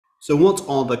So what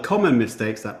are the common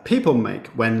mistakes that people make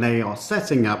when they are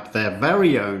setting up their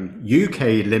very own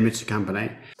UK limited company?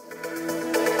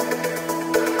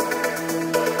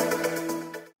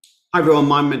 Hi everyone,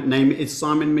 my name is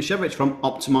Simon Mishevich from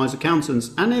Optimize Accountants,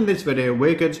 and in this video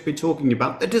we're going to be talking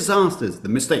about the disasters, the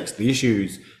mistakes, the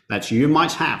issues that you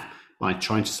might have by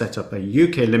trying to set up a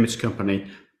UK limited company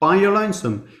by your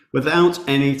lonesome without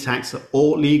any tax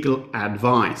or legal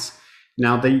advice.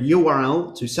 Now, the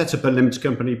URL to set up a limited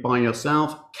company by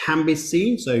yourself can be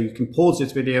seen, so you can pause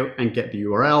this video and get the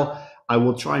URL. I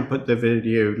will try and put the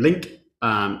video link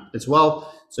as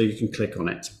well, so you can click on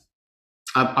it.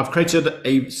 I've created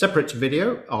a separate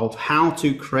video of how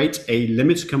to create a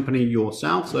limited company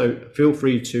yourself, so feel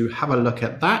free to have a look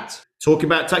at that. Talking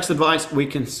about tax advice, we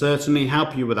can certainly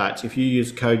help you with that. If you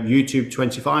use code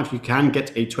YouTube25, you can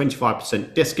get a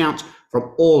 25% discount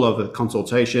from all of the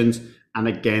consultations. And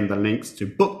again, the links to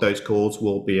book those calls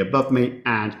will be above me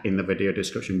and in the video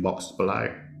description box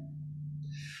below.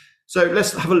 So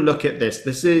let's have a look at this.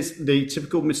 This is the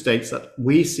typical mistakes that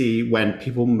we see when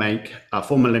people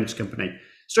form a limited company.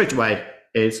 Straight away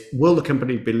is, will the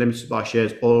company be limited by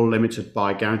shares or limited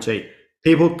by guarantee?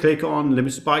 People click on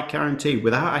limited by guarantee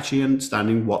without actually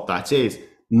understanding what that is.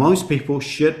 Most people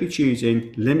should be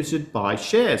choosing limited by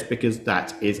shares because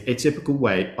that is a typical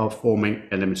way of forming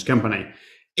a limited company.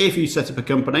 If you set up a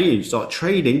company and you start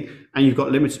trading and you've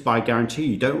got limited by guarantee,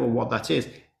 you don't know what that is.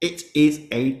 It is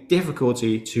a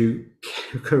difficulty to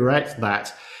correct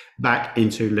that back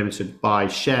into limited by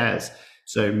shares.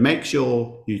 So make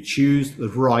sure you choose the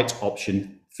right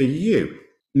option for you.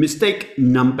 Mistake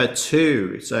number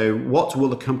 2. So what will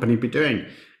the company be doing?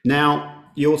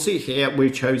 Now, you'll see here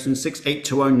we've chosen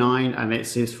 68209 and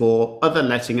it is for other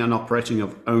letting and operating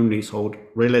of own leasehold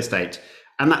real estate.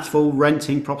 And that's for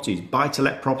renting properties,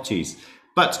 buy-to-let properties.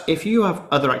 But if you have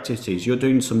other activities, you're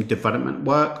doing some development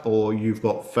work or you've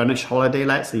got furnished holiday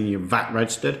lets and you're VAT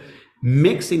registered,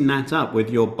 mixing that up with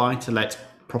your buy-to-let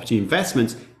property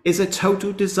investments is a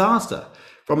total disaster.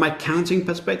 From an accounting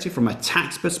perspective, from a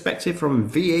tax perspective, from a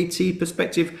VAT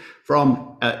perspective,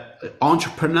 from an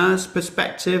entrepreneur's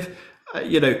perspective,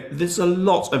 there's a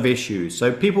lot of issues.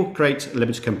 So people create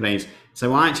limited companies.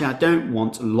 So actually, I don't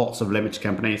want lots of limited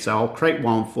companies. So I'll create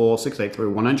one for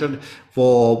 683-100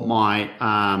 for my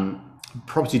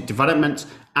property development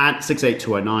and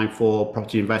 68209 for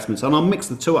property investments. And I'll mix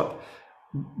the two up.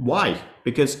 Why?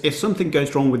 Because if something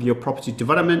goes wrong with your property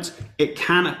development, it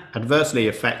can adversely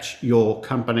affect your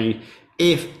company.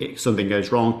 If something goes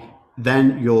wrong,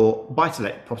 then your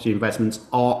buy-to-let property investments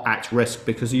are at risk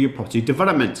because of your property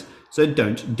development. So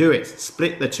don't do it.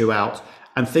 Split the two out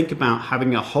and think about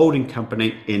having a holding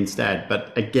company instead.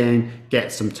 But again,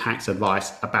 get some tax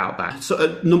advice about that.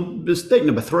 So mistake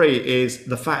number 3 is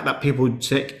the fact that people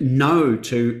tick no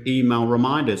to email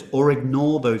reminders or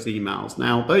ignore those emails.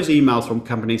 Now, those emails from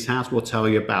Companies House will tell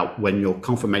you about when your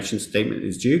confirmation statement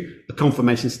is due. A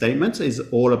confirmation statement is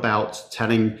all about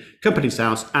telling Companies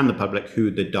House and the public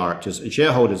who the directors and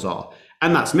shareholders are.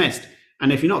 And that's missed.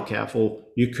 And if you're not careful,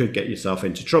 you could get yourself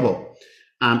into trouble.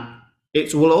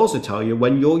 It will also tell you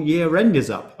when your year end is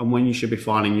up and when you should be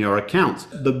filing your accounts.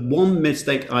 The one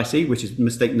mistake I see, which is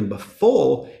mistake number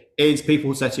 4, is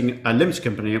people setting a limited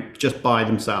company up just by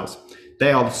themselves.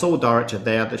 They are the sole director,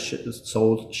 they are the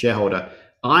sole shareholder.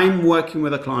 I'm working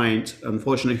with a client,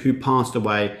 unfortunately, who passed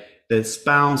away. The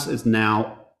spouse is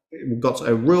now got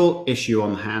a real issue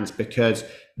on hands because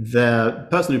the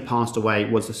person who passed away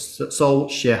was the sole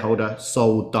shareholder,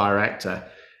 sole director.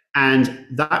 And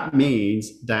that means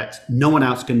that no one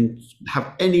else can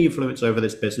have any influence over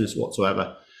this business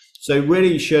whatsoever. So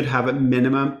really you should have a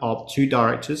minimum of 2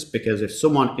 directors, because if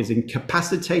someone is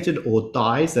incapacitated or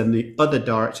dies, then the other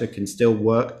director can still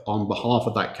work on behalf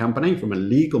of that company from a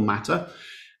legal matter.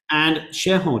 And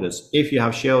shareholders, if you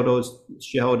have shareholders,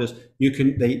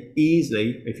 they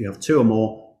easily, if you have 2 or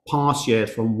more, pass shares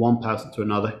from one person to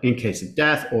another in case of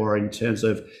death or in terms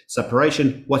of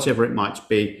separation, whatever it might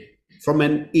be. From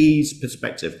an ease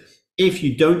perspective, if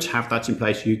you don't have that in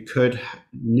place, you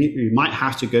might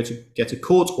have to get a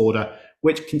court order,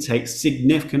 which can take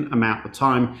significant amount of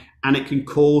time, and it can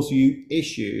cause you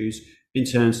issues in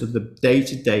terms of the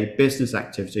day-to-day business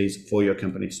activities for your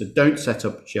company. So don't set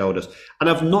up shareholders. And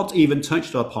I've not even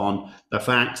touched upon the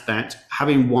fact that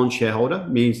having one shareholder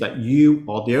means that you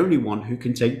are the only one who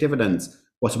can take dividends.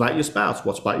 What about your spouse?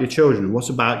 What about your children? What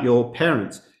about your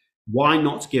parents? Why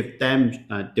not give them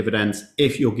dividends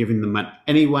if you're giving them money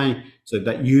anyway, so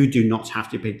that you do not have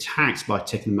to pay tax by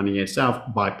taking the money yourself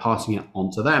by passing it on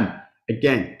to them?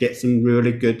 Again, get some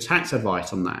really good tax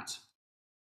advice on that.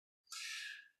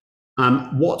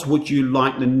 What would you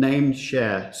like the named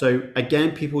share? So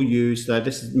again, people use,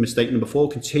 this is mistake number 4,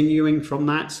 continuing from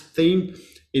that theme,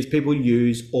 is people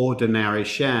use ordinary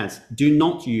shares. Do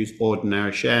not use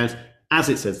ordinary shares. As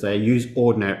it says there, use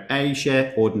ordinary A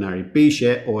share, ordinary B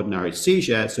share, ordinary C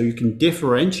share, so you can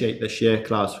differentiate the share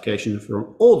classification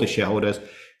from all the shareholders,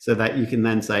 so that you can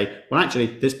then say, well, actually,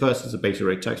 this person's a basic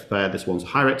rate taxpayer, this one's a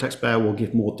high rate taxpayer, will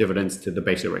give more dividends to the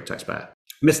basic rate taxpayer.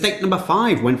 Mistake number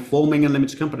 5, when forming a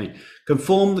limited company,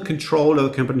 conform the control of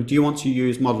the company. Do you want to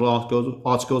use model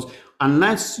articles?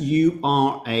 Unless you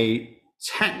are a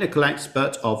technical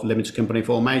expert of limited company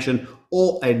formation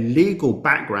or a legal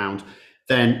background,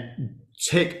 then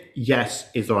tick yes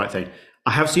is the right thing.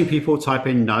 I have seen people type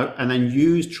in no and then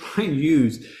try and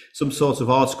use some sort of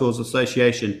articles of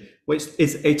association, which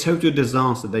is a total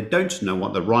disaster. They don't know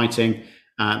what they're writing.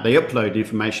 They upload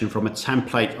information from a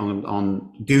template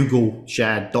on Google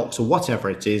shared docs or whatever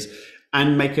it is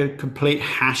and make a complete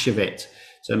hash of it.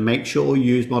 So make sure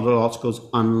you use model articles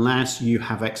unless you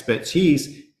have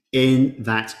expertise in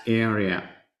that area.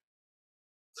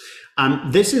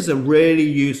 This is a really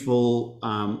useful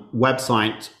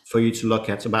website for you to look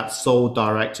at about sole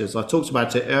directors. I talked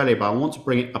about it earlier, but I want to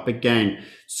bring it up again.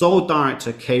 Sole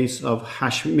director case of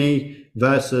Hashmi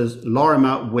versus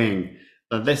Lorimer Wing.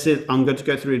 This is, I'm going to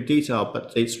go through detail,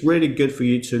 but it's really good for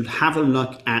you to have a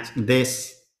look at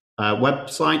this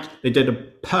website. They did a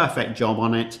perfect job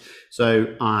on it.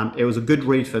 So it was a good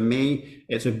read for me.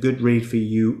 It's a good read for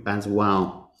you as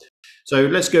well. So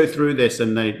let's go through this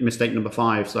and the mistake number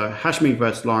 5. So Hashmi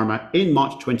versus Lorimer. In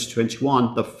March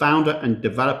 2021, the founder and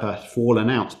developer had fallen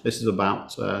out. This is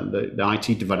about the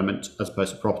IT development as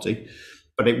opposed to property,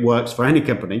 but it works for any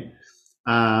company.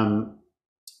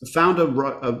 The founder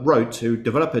wrote to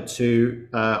developer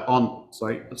on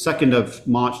 2nd of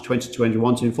March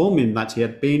 2021 to inform him that he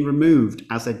had been removed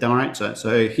as a director.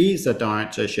 So he's a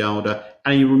director shareholder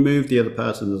and he removed the other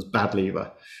person as bad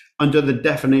leaver. Under the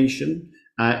definition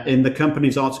in the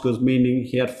company's articles, meaning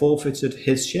he had forfeited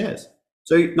his shares.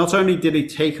 So not only did he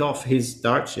take off his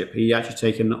directorship, he actually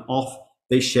taken off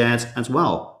the shares as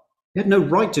well. He had no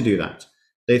right to do that.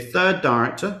 The third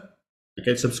director,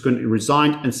 subsequently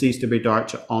resigned and ceased to be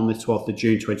director on the 12th of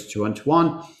June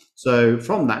 2021. So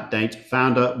from that date,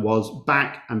 founder was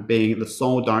back and being the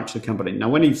sole director of the company. Now,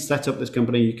 when you set up this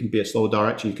company, you can be a sole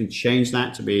director. You can change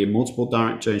that to be multiple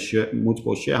director and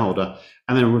multiple shareholder,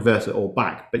 and then reverse it all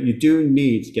back. But you do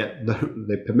need to get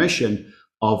the permission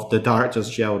of the directors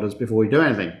and shareholders before you do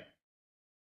anything.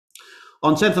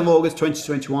 On 10th of August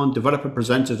 2021, developer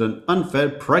presented an unfair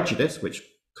prejudice, which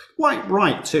quite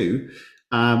right too,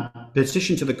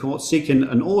 petition to the court seeking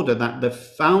an order that the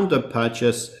founder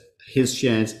purchase his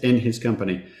shares in his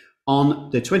company. On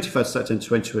the 21st September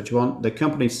 2021, the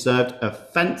company served a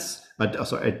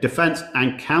defense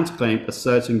and counterclaim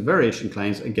asserting variation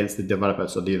claims against the developer,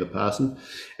 so the other person,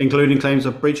 including claims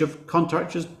of breach of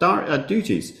contractor's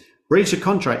duties, breach of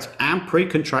contract, and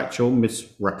pre-contractual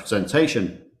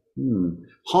misrepresentation.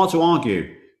 Hard to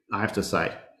argue, I have to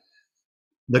say.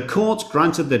 The court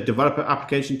granted the developer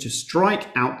application to strike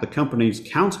out the company's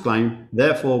counterclaim,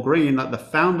 therefore agreeing that the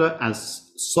founder, as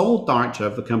sole director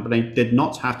of the company, did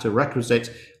not have to requisite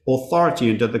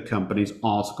authority under the company's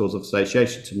articles of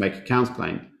association to make a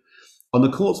counterclaim. On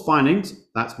the court's findings,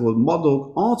 that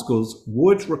model articles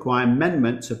would require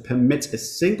amendment to permit a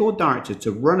single director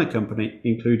to run a company,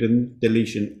 including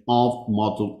deletion of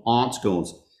model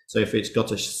articles. So if it's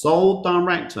got a sole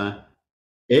director,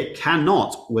 it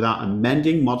cannot, without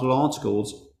amending model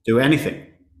articles, do anything.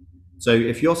 So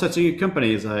if you're setting a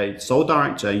company as a sole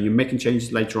director, you're making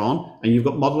changes later on, and you've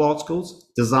got model articles,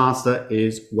 disaster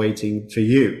is waiting for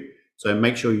you. So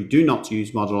make sure you do not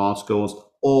use model articles,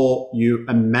 or you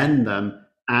amend them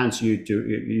as you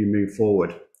move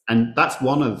forward. And that's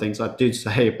one of the things I did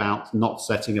say about not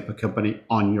setting up a company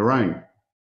on your own.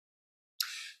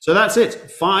 So that's it.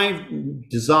 5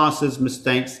 disasters,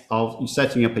 mistakes of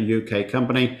setting up a UK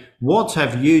company. What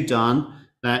have you done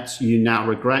that you now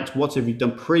regret? What have you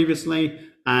done previously?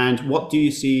 And what do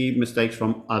you see mistakes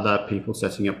from other people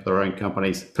setting up their own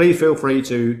companies? Please feel free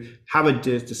to have a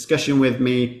discussion with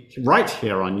me right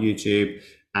here on YouTube,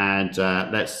 and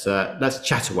let's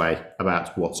chat away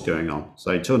about what's going on.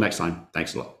 So until next time,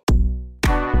 thanks a lot.